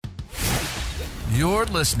You're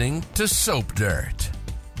listening to Soap Dirt,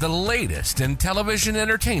 the latest in television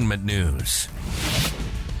entertainment news.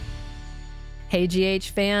 Hey, GH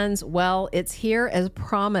fans. Well, it's here as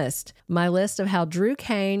promised. My list of how Drew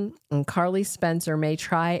Kane and Carly Spencer may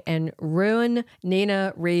try and ruin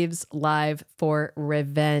Nina Reeves' life for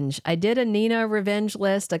revenge. I did a Nina revenge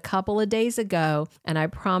list a couple of days ago, and I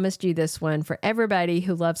promised you this one for everybody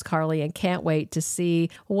who loves Carly and can't wait to see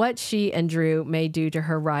what she and Drew may do to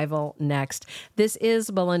her rival next. This is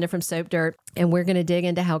Belinda from Soap Dirt, and we're going to dig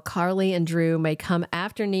into how Carly and Drew may come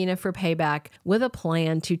after Nina for payback with a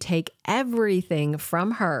plan to take everything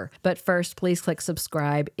from her. But first, please click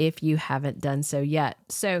subscribe if you haven't done so yet.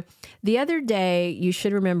 So the other day, you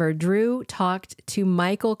should remember Drew talked to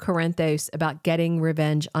Michael Corinthos about getting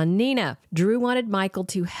revenge on Nina. Drew wanted Michael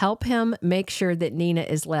to help him make sure that Nina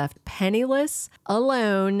is left penniless,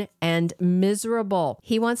 alone, and miserable.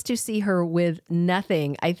 He wants to see her with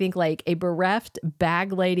nothing. I think like a bereft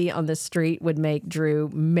bag lady on the street would make Drew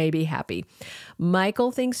maybe happy.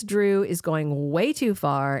 Michael thinks Drew is going way too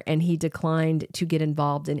far, and he declined to get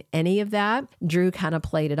involved in any of that. Drew kind of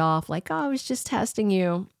played it off like, oh, I was just testing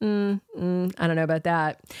you. I don't know about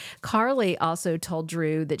that. Carly also told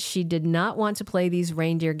Drew that she did not want to play these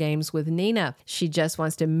reindeer games with Nina. She just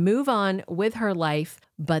wants to move on with her life.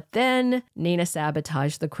 But then Nina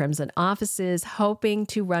sabotaged the Crimson offices, hoping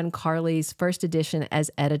to run Carly's first edition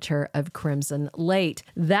as editor of Crimson late.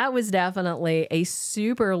 That was definitely a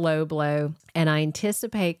super low blow. And I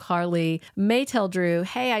anticipate Carly may tell Drew,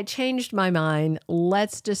 hey, I changed my mind.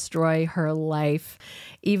 Let's destroy her life,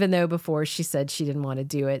 even though before she said she didn't want to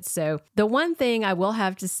do it. So the one thing I will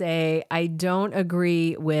have to say I don't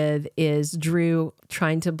agree with is Drew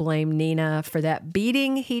trying to blame Nina for that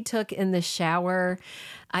beating he took in the shower.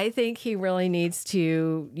 I think he really needs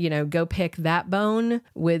to, go pick that bone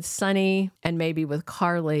with Sonny and maybe with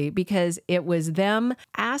Carly, because it was them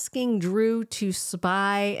asking Drew to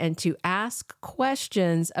spy and to ask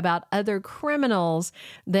questions about other criminals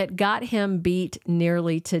that got him beat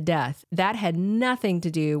nearly to death. That had nothing to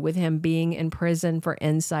do with him being in prison for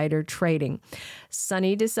insider trading.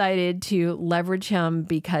 Sonny decided to leverage him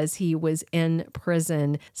because he was in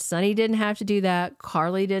prison. Sonny didn't have to do that.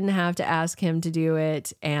 Carly didn't have to ask him to do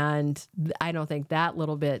it. And I don't think that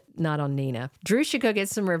little bit, not on Nina. Drew should go get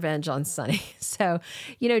some revenge on Sonny. So,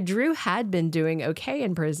 Drew had been doing okay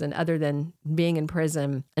in prison other than being in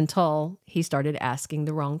prison until he started asking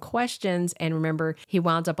the wrong questions. And remember, he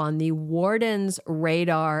wound up on the warden's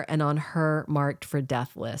radar and on her marked for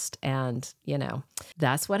death list. And,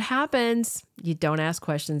 that's what happens. You don't ask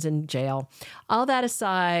questions in jail. All that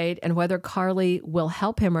aside, and whether Carly will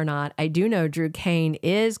help him or not, I do know Drew Kane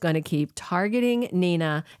is going to keep targeting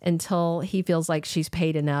Nina until he feels like she's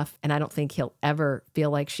paid enough. And I don't think he'll ever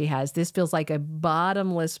feel like she has. This feels like a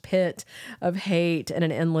bottomless pit of hate and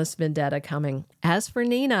an endless vendetta coming. As for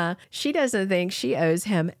Nina, she doesn't think she owes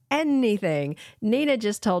him anything. Nina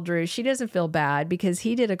just told Drew she doesn't feel bad because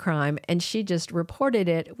he did a crime and she just reported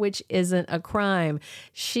it, which isn't a crime.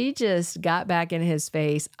 She just got back in his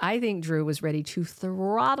face. I think Drew was ready to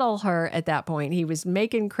throttle her at that point. He was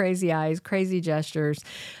making crazy eyes, crazy gestures.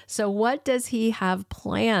 So what does he have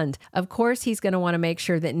planned? Of course, he's going to want to make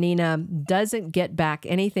sure that Nina doesn't get back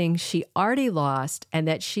anything she already lost and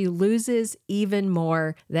that she loses even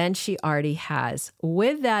more than she already has.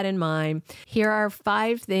 With that in mind, here are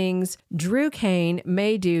 5 things Drew Kane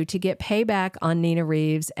may do to get payback on Nina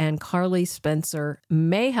Reeves, and Carly Spencer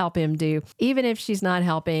may help him do. Even if she's not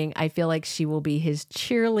helping, I feel like she will be his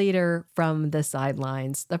cheerleader from the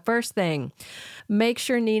sidelines. The first thing, make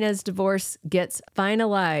sure Nina's divorce gets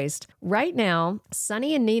finalized. Right now,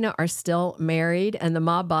 Sonny and Nina are still married, and the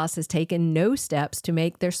mob boss has taken no steps to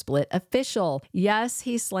make their split official. Yes,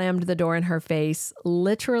 he slammed the door in her face,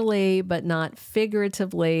 literally, but not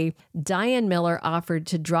figuratively. Diane Miller offered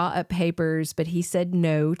to draw up papers, but he said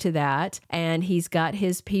no to that. And he's got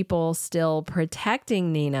his people still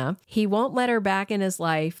protecting Nina. He won't let her back in his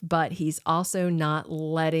life, but he's also not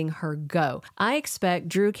letting her go. I expect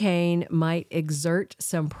Drew Kane might exert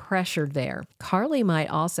some pressure there. Carly might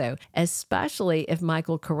also, especially if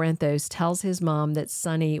Michael Corinthos tells his mom that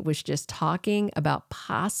Sonny was just talking about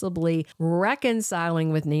possibly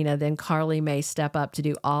reconciling with Nina, then Carly may step up to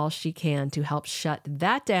do all she can to help shut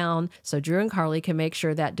that down so Drew and Carly can make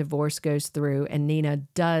sure that divorce goes through and Nina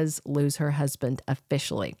does lose her husband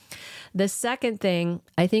officially. The second thing,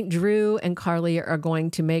 I think Drew and Carly are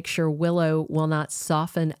going to make sure Willow will not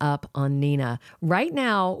soften up on Nina. Right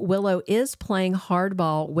now, Willow is playing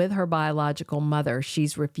hardball with her biological mother.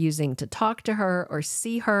 She's refusing to talk to her her or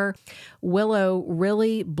see her. Willow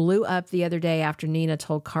really blew up the other day after Nina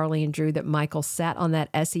told Carly and Drew that Michael sat on that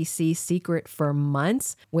SEC secret for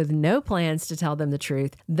months with no plans to tell them the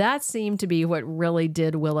truth. That seemed to be what really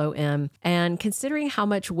did Willow in. And considering how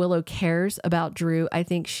much Willow cares about Drew, I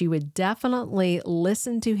think she would definitely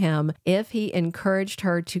listen to him if he encouraged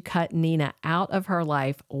her to cut Nina out of her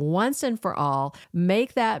life once and for all,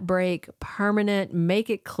 make that break permanent, make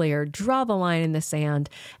it clear, draw the line in the sand.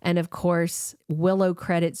 And of course, Willow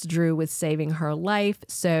credits Drew with saving her life,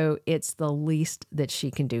 so it's the least that she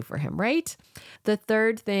can do for him, right? The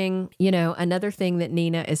third thing, another thing that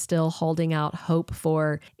Nina is still holding out hope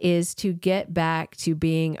for is to get back to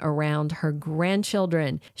being around her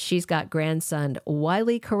grandchildren. She's got grandson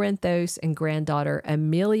Wiley Corinthos and granddaughter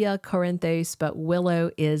Amelia Corinthos, but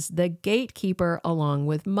Willow is the gatekeeper along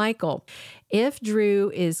with Michael. If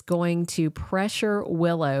Drew is going to pressure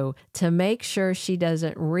Willow to make sure she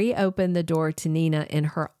doesn't reopen the door to Nina in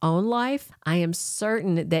her own life, I am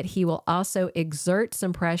certain that he will also exert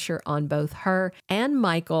some pressure on both her and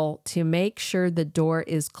Michael to make sure the door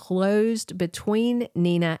is closed between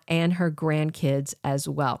Nina and her grandkids as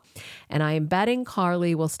well. And I am betting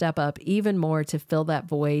Carly will step up even more to fill that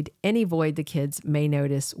void, any void the kids may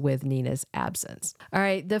notice with Nina's absence. All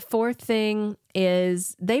right, the fourth thing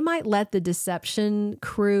is they might let the deception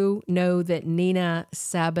crew know that Nina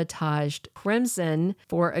sabotaged Crimson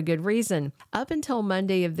for a good reason. Up until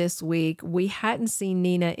Monday of this week, we hadn't seen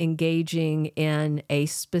Nina engaging in a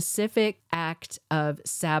specific act of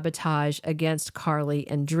sabotage against Carly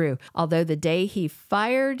and Drew. Although the day he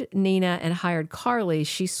fired Nina and hired Carly,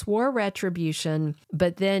 she swore retribution,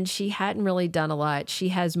 but then she hadn't really done a lot. She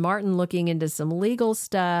has Martin looking into some legal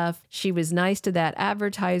stuff. She was nice to that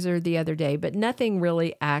advertiser the other day, but nothing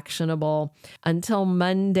really actionable until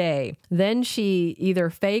Monday. Then she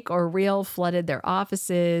either fake or real flooded their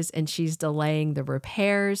offices, and she's delaying the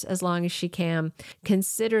repairs as long as she can.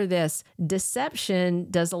 Consider this: Deception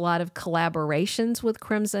does a lot of collaborations with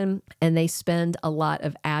Crimson, and they spend a lot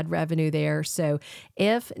of ad revenue there. So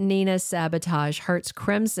if Nina's sabotage hurts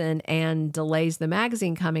Crimson and delays the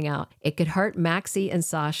magazine coming out, it could hurt Maxie and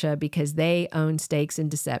Sasha because they own stakes in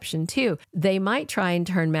Deception too. They might try and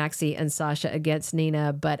turn Maxie and Sasha against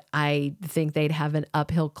Nina, but I think they'd have an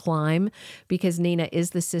uphill climb because Nina is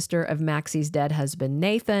the sister of Maxie's dead husband,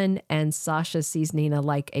 Nathan, and Sasha sees Nina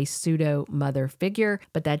like a pseudo mother figure,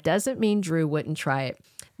 but that doesn't mean Drew wouldn't try it.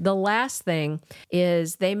 The last thing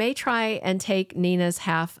is they may try and take Nina's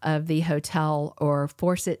half of the hotel or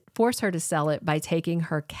force her to sell it by taking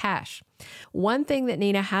her cash. One thing that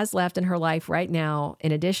Nina has left in her life right now,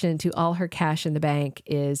 in addition to all her cash in the bank,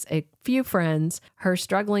 is a few friends, her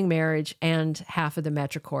struggling marriage, and half of the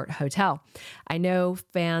Metrocourt Hotel. I know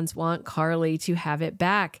fans want Carly to have it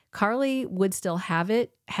back. Carly would still have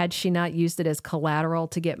it had she not used it as collateral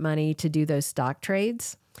to get money to do those stock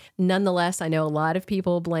trades. Nonetheless, I know a lot of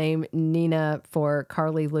people blame Nina for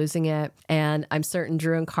Carly losing it, and I'm certain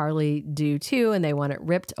Drew and Carly do too, and they want it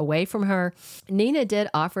ripped away from her. Nina did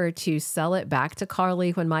offer to sell it back to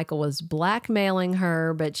Carly when Michael was blackmailing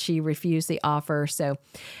her, but she refused the offer. So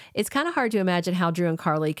it's kind of hard to imagine how Drew and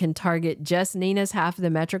Carly can target just Nina's half of the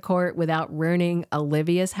Metrocourt without ruining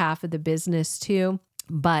Olivia's half of the business too.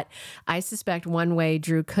 But I suspect one way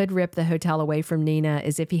Drew could rip the hotel away from Nina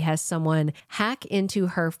is if he has someone hack into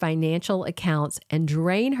her financial accounts and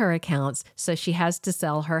drain her accounts so she has to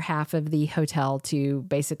sell her half of the hotel to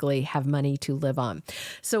basically have money to live on.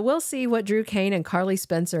 So we'll see what Drew Kane and Carly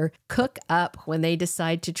Spencer cook up when they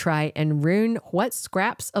decide to try and ruin what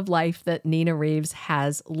scraps of life that Nina Reeves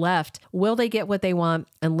has left. Will they get what they want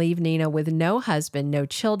and leave Nina with no husband, no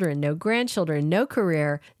children, no grandchildren, no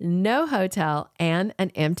career, no hotel, and an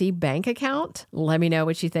empty bank account? Let me know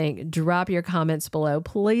what you think. Drop your comments below.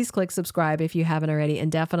 Please click subscribe if you haven't already,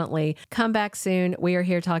 and definitely come back soon. We are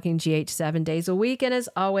here talking GH 7 days a week, and as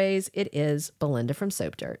always, it is Belinda from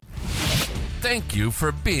Soap Dirt. Thank you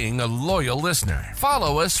for being a loyal listener.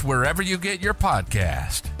 Follow us wherever you get your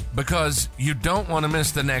podcast, because you don't want to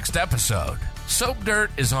miss the next episode. Soap Dirt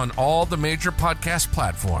is on all the major podcast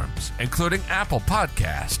platforms, including Apple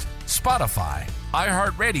Podcast, Spotify,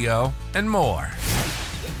 iHeartRadio, and more.